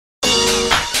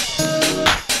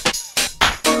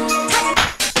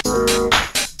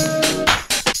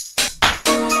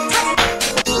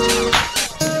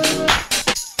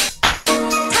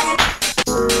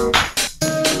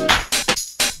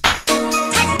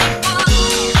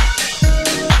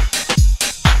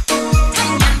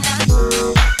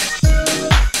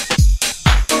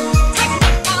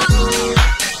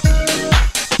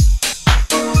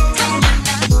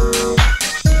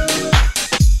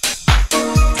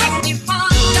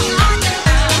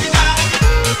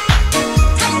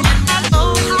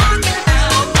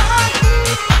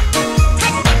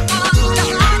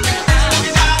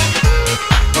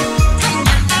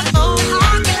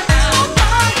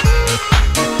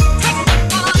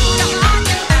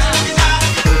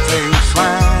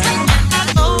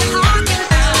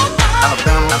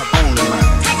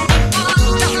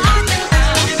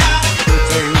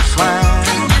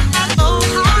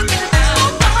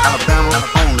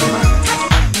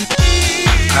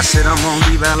I said I'm gonna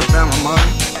leave Alabama, mother.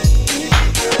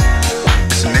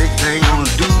 It's the next thing I'm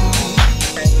gonna do.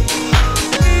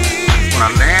 When I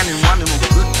land in one of them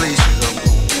good places, I'm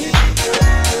gonna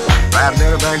ride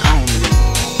letter back home to me,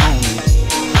 home to me.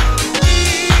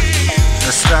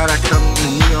 That's right, I come to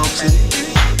New York City,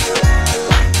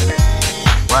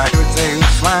 why everything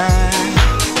was fine.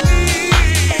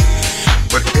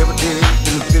 But every day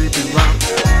in the village is wrong.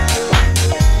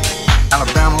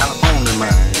 Alabama, only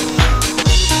mine.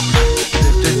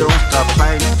 If they don't stop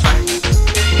fighting,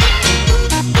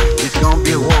 it's gonna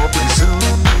be a war pretty soon.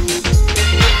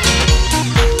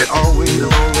 They always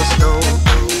hold us low.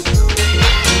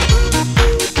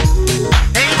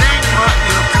 Anything but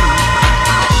your cool.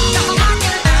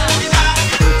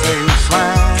 Everything's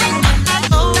fine.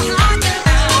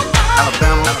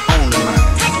 Alabama, only mine.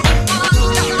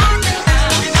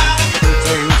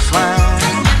 Everything's fine.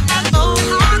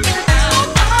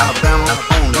 Alabama,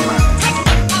 only mine.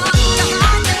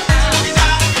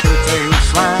 Everything's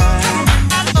fine.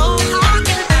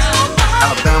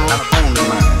 Alabama, only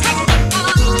mine.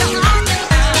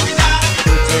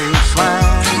 Everything's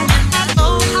fine.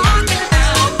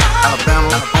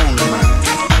 Alabama, only mine.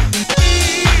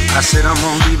 I said I'm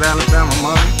gonna leave Alabama,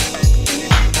 mother.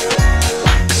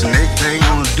 It's the next thing I'm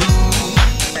gonna do.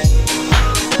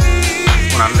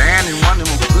 When I land in one of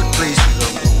them good places,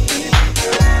 I'm gonna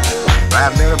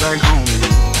ride letter back home to me,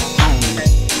 home to me.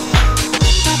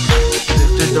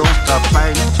 If they don't stop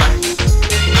fighting,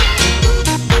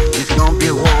 it's gonna be a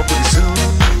war